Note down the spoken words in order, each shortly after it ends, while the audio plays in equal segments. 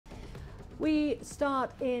We start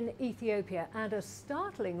in Ethiopia and a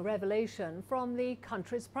startling revelation from the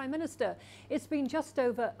country's Prime Minister. It's been just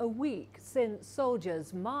over a week since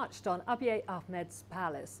soldiers marched on Abiy Ahmed's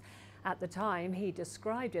palace. At the time, he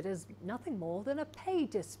described it as nothing more than a pay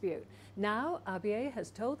dispute. Now, Abiy has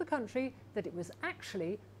told the country that it was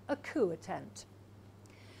actually a coup attempt.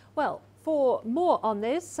 Well, for more on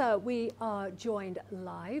this, we are joined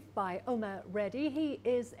live by Omar Reddy. He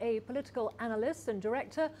is a political analyst and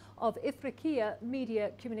director of Ethiopian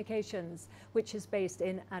Media Communications, which is based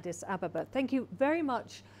in Addis Ababa. Thank you very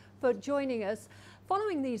much for joining us.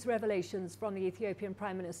 Following these revelations from the Ethiopian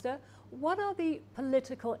Prime Minister, what are the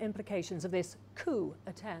political implications of this coup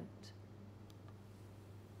attempt?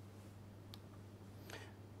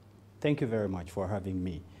 Thank you very much for having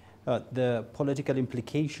me. The political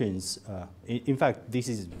implications, in fact, this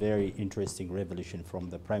is very interesting revelation from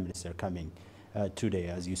the Prime Minister coming today,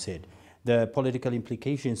 as you said. The political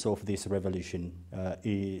implications of this revelation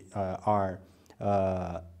are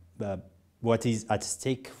what is at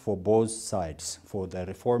stake for both sides, for the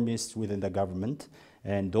reformists within the government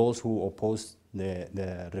and those who oppose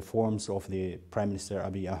the reforms of the Prime Minister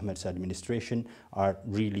Abiy Ahmed's administration are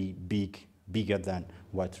really bigger than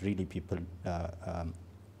what really people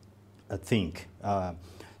think.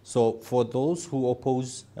 So for those who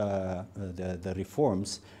oppose the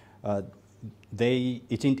reforms,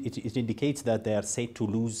 it indicates that they are set to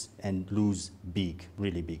lose and lose big,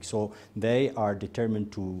 really big. So they are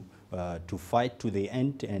determined to fight to the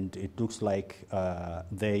end, and it looks like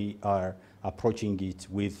they are approaching it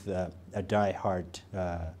with a die-hard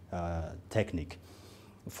technique.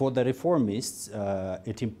 For the reformists,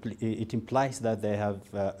 it implies that they have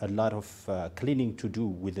a lot of cleaning to do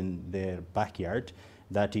within their backyard.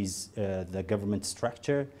 That is the government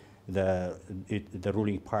structure, the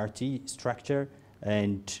ruling party structure,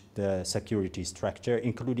 and the security structure,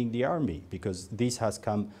 including the army, because this has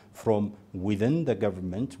come from within the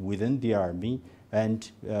government, within the army,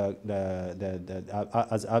 and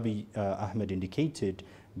as Abiy Ahmed indicated,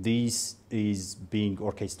 this is being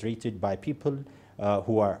orchestrated by people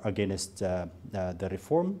who are against the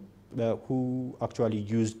reform, who actually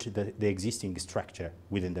used the existing structure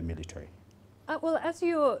within the military. Well, as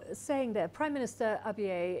you're saying there, Prime Minister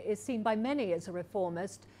Abiy is seen by many as a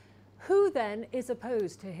reformist. Who then is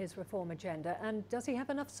opposed to his reform agenda, and does he have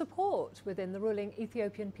enough support within the ruling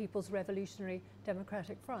Ethiopian People's Revolutionary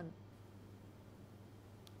Democratic Front?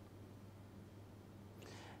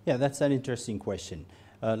 Yeah, that's an interesting question.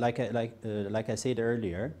 Like I said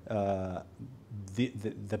earlier,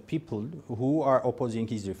 the people who are opposing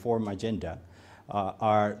his reform agenda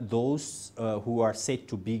are those who are set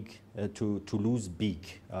to lose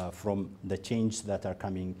big from the changes that are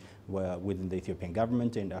coming within the Ethiopian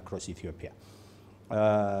government and across Ethiopia.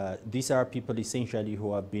 These are people essentially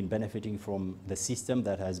who have been benefiting from the system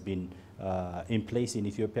that has been in place in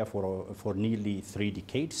Ethiopia for nearly 3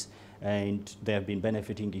 decades. And they have been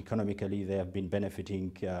benefiting economically, they have been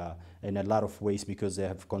benefiting in a lot of ways because they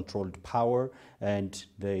have controlled power and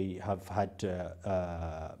they have had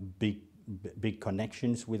big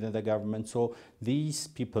connections within the government. So these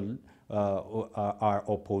people are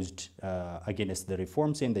opposed against the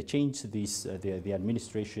reforms and the change. The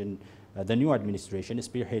administration, the new administration, is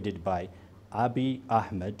spearheaded by Abiy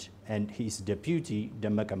Ahmed and his deputy,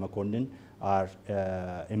 Demeke Mekonnen, are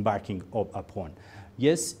embarking upon.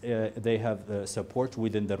 Yes, they have support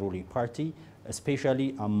within the ruling party,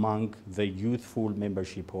 especially among the youthful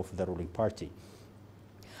membership of the ruling party.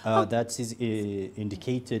 That is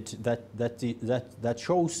indicated that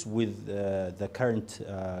shows with the current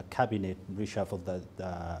cabinet reshuffle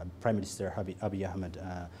that Prime Minister Abiy Ahmed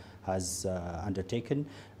has undertaken.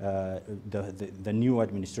 The new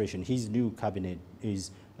administration, his new cabinet, is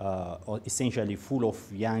essentially full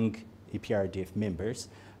of young EPRDF members.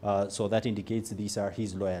 So that indicates these are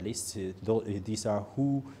his loyalists, these are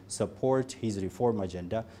who support his reform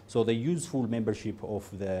agenda. So the useful membership of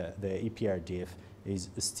the EPRDF is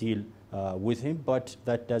still with him, but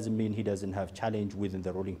that doesn't mean he doesn't have challenge within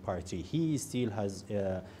the ruling party. He still has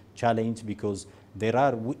challenge because there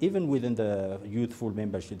are, even within the youthful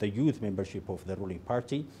membership, the youth membership of the ruling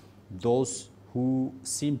party, those who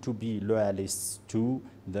seem to be loyalists to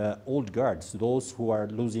the old guards, those who are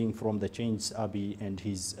losing from the change Abiy and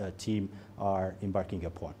his team are embarking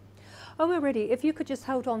upon. Omar Reddy, if you could just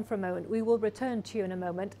hold on for a moment, we will return to you in a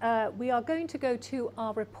moment. We are going to go to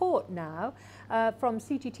our report now from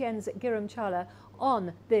CGTN's Girum Chala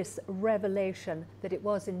on this revelation that it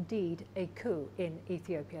was indeed a coup in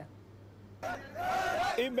Ethiopia.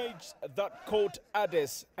 Image that caught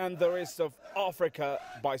Addis and the rest of Africa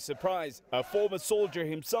by surprise. A former soldier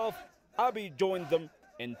himself, Abiy joined them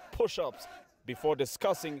in push-ups before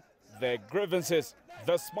discussing their grievances.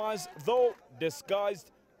 The smiles, though,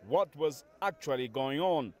 disguised what was actually going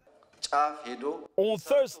on. On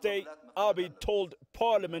Thursday, Abiy told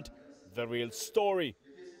Parliament the real story.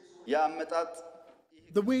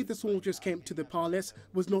 The way the soldiers came to the palace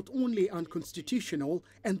was not only unconstitutional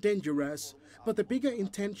and dangerous, but the bigger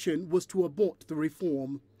intention was to abort the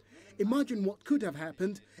reform. Imagine what could have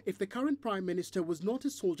happened if the current Prime Minister was not a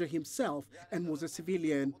soldier himself and was a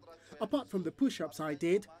civilian. Apart from the push-ups I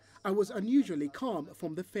did, I was unusually calm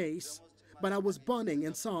from the face, but I was burning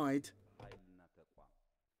inside.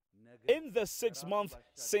 In the 6 months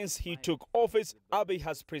since he took office, Abiy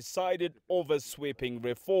has presided over sweeping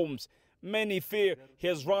reforms. Many fear he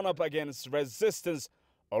has run up against resistance.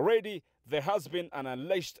 Already, there has been an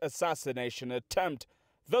alleged assassination attempt.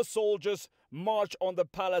 The soldiers' march on the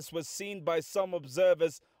palace was seen by some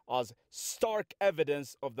observers as stark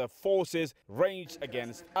evidence of the forces ranged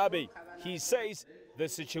against Abiy. He says the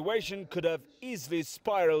situation could have easily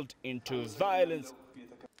spiraled into violence.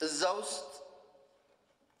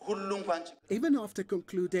 Even after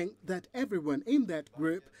concluding that everyone in that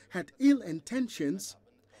group had ill intentions,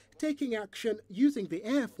 taking action using the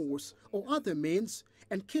Air Force or other means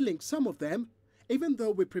and killing some of them, even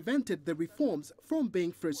though we prevented the reforms from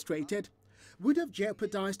being frustrated, would have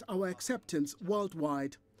jeopardized our acceptance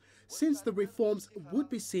worldwide, since the reforms would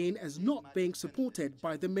be seen as not being supported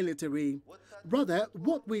by the military. Rather,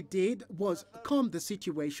 what we did was calm the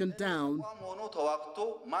situation down.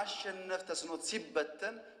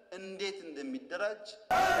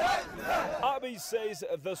 Abiy says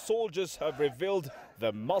the soldiers have revealed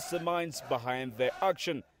the masterminds behind their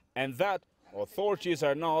action and that authorities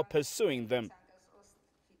are now pursuing them.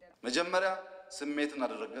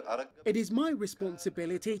 It is my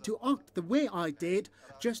responsibility to act the way I did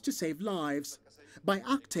just to save lives, by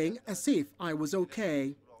acting as if I was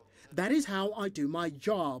okay. That is how I do my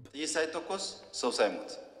job.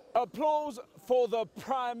 Applause for the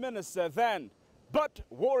Prime Minister then. But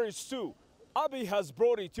worries too. Abiy has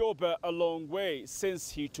brought Ethiopia a long way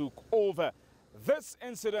since he took over. This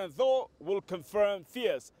incident, though, will confirm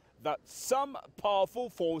fears that some powerful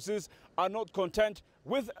forces are not content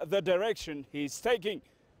with the direction he's taking.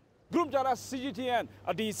 Girum, Chala, CGTN,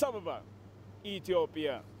 Addis Ababa,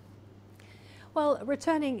 Ethiopia. Well,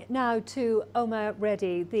 returning now to Omar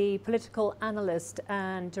Reddy, the political analyst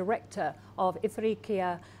and director of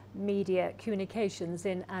Ethiopian Media Communications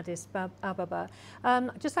in Addis Ababa.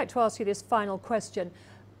 I'd just like to ask you this final question.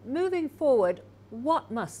 Moving forward,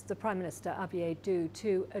 what must the Prime Minister Abiy do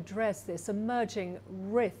to address this emerging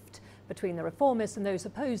rift between the reformists and those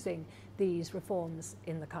opposing these reforms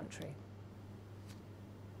in the country?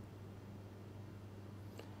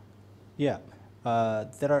 Yeah,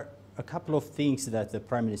 there are a couple of things that the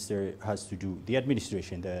Prime Minister has to do, the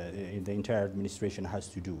administration, the entire administration has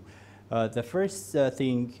to do. The first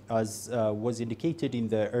thing, as was indicated in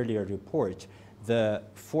the earlier report, the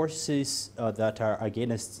forces that are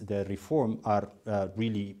against the reform are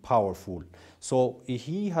really powerful. So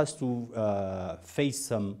he has to face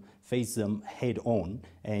them head on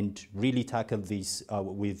and really tackle this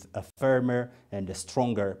with a firmer and a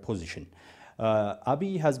stronger position.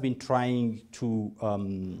 Abiy has been trying to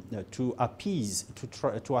appease,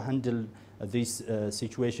 to handle this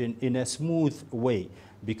situation in a smooth way,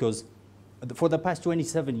 because for the past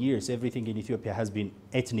 27 years, everything in Ethiopia has been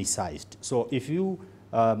ethnicized. So if you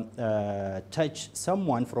touch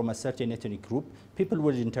someone from a certain ethnic group, people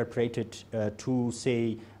would interpret it to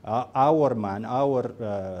say, our man,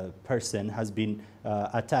 our person has been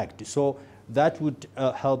attacked. So that would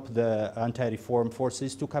help the anti-reform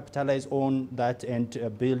forces to capitalize on that and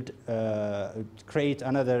create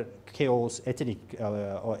another chaos,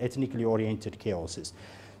 or ethnically oriented chaoses.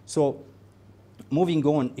 So moving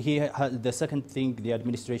on, the second thing the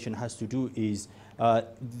administration has to do is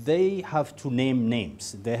they have to name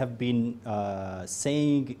names. They have been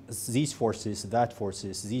saying these forces, that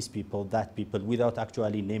forces, these people, that people, without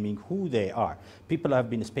actually naming who they are. People have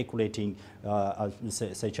been speculating,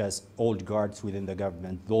 such as old guards within the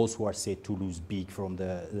government, those who are said to lose big from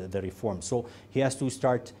the reform. So he has to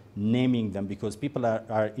start naming them, because people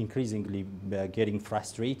are increasingly getting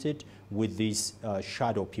frustrated with these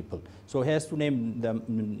shadow people. So he has to name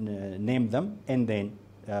them and then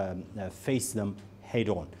face them head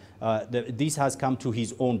on. This has come to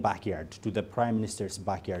his own backyard, to the Prime Minister's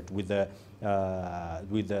backyard, with the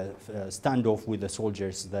standoff with the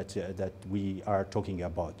soldiers that we are talking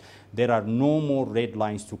about. There are no more red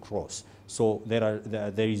lines to cross. So there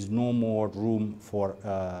is no more room for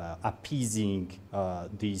appeasing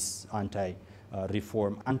these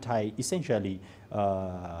reform, essentially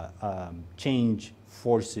change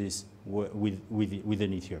forces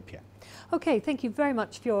within Ethiopia. Okay, thank you very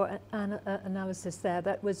much for your analysis there.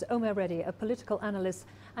 That was Omer Reddy, a political analyst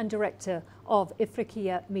and director of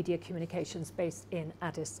Ifriqiya Media Communications based in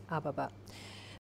Addis Ababa.